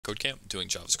FreeCodeCamp, doing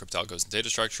JavaScript algos and data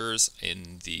structures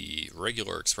in the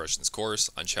regular expressions course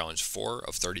on challenge 4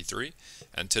 of 33.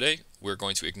 And today we're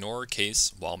going to ignore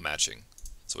case while matching.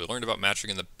 So we learned about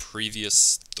matching in the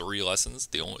previous 3 lessons,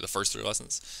 the first 3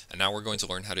 lessons, and now we're going to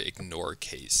learn how to ignore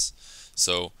case.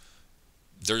 So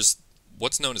there's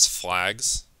what's known as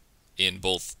flags in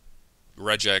both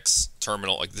RegEx,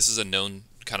 terminal, like this is a known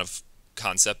kind of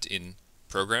concept in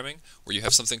programming where you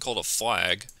have something called a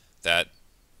flag that,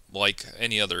 like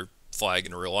any other flag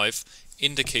in real life,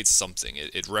 indicates something.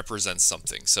 It represents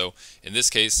something. So in this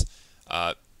case,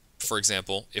 for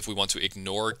example, if we want to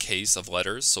ignore case of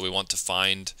letters, so we want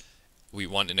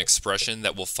an expression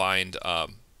that will find,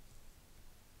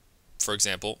 for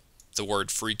example, the word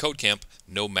FreeCodeCamp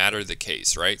no matter the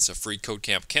case, right? So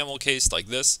FreeCodeCamp camel case like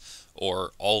this,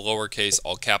 or all lowercase,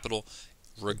 all capital,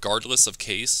 regardless of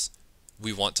case,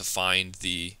 we want to find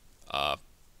the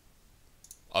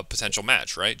a potential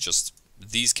match, right? Just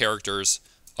these characters,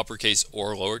 uppercase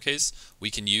or lowercase, we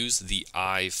can use the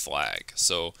I flag.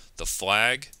 So the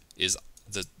flag is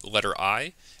the letter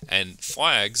I, and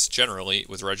flags generally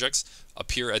with regex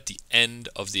appear at the end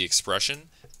of the expression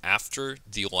after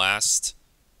the last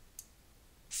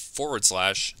forward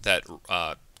slash that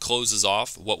closes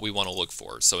off what we want to look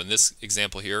for. So in this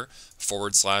example here,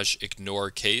 forward slash ignore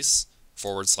case,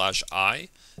 forward slash I,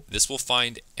 this will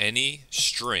find any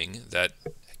string that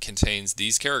contains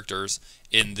these characters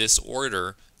in this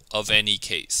order of any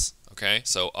case. Okay,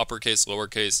 so uppercase,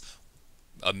 lowercase,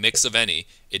 a mix of any,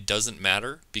 it doesn't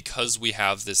matter because we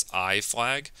have this I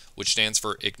flag, which stands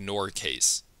for ignore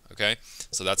case. Okay,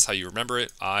 so that's how you remember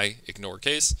it, I ignore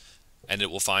case, and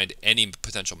it will find any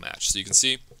potential match. So you can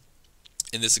see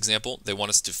in this example, they want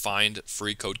us to find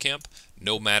FreeCodeCamp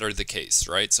no matter the case,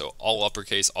 right? So all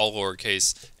uppercase, all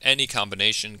lowercase, any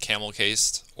combination, camel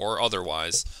cased or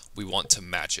otherwise, we want to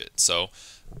match it. So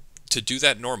to do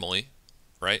that normally,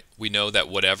 right, we know that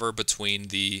whatever between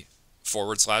the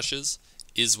forward slashes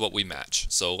is what we match.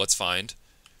 So let's find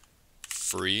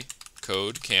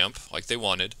FreeCodeCamp like they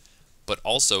wanted, but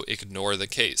also ignore the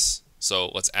case. So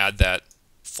let's add that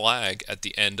flag at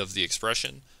the end of the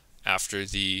expression after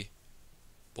the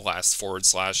last forward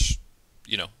slash,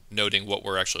 noting what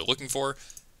we're actually looking for.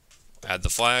 Add the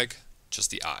flag, just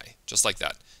the I, just like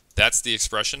that. That's the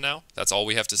expression now. That's all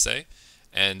we have to say.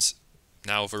 And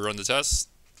now if we run the test,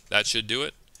 that should do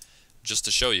it. Just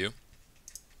to show you,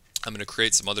 I'm going to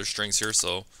create some other strings here.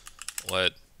 So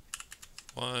let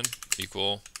 1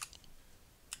 equal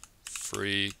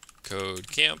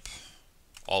FreeCodeCamp,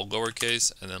 all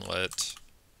lowercase, and then let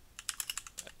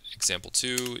example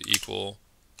 2 equal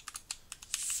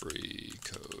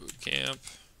FreeCodeCamp,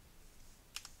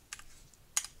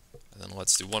 and then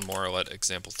let's do one more. Let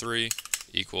example 3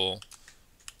 equal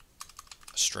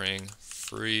a string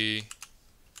FreeCodeCamp,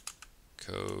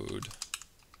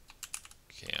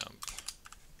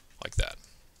 like that.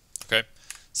 Okay,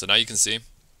 so now you can see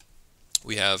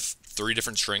we have 3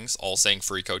 different strings all saying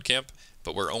FreeCodeCamp,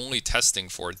 but we're only testing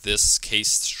for this case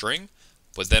string,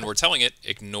 but then we're telling it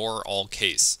ignore all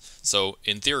case. So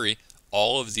in theory,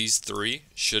 all of these 3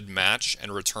 should match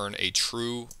and return a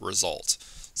true result.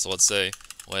 So let's say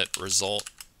let result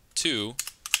 2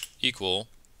 equal,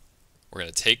 we're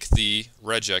going to take the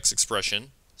regex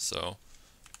expression, so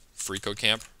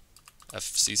FreeCodeCamp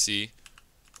fcc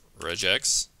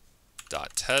regex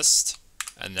dot test,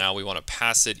 and now we want to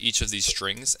pass it each of these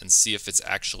strings and see if it's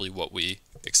actually what we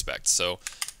expect. So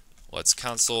let's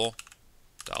console.log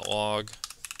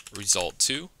result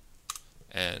 2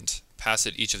 and pass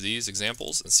it each of these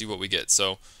examples and see what we get.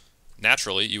 So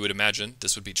naturally, you would imagine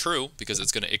this would be true because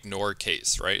it's going to ignore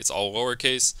case, right? It's all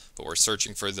lowercase, but we're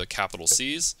searching for the capital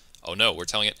C's. Oh no, we're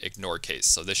telling it ignore case.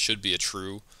 So this should be a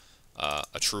true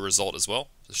result as well.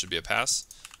 This should be a pass.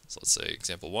 So let's say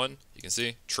example 1, you can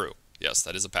see true. Yes,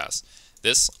 that is a pass.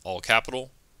 This all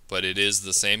capital, but it is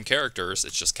the same characters,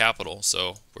 it's just capital,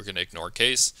 so we're going to ignore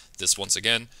case. This once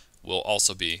again will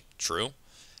also be true.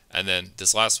 And then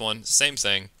this last one, same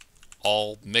thing,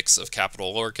 all mix of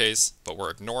capital lowercase, but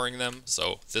we're ignoring them,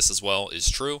 so this as well is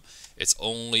true. It's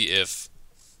only if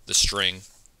the string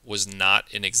was not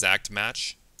an exact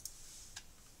match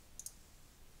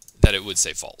that it would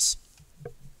say false.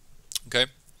 Okay,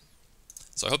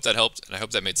 so I hope that helped, and I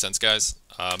hope that made sense, guys.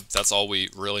 That's all we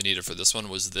really needed for this one,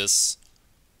 was this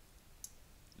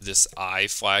I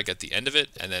flag at the end of it,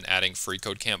 and then adding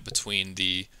FreeCodeCamp between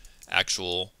the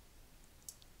actual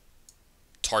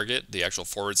target, the actual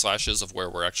forward slashes of where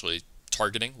we're actually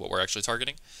targeting, what we're actually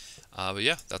targeting. But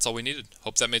yeah, that's all we needed.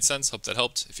 Hope that made sense. Hope that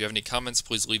helped. If you have any comments,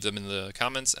 please leave them in the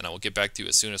comments, and I will get back to you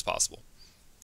as soon as possible.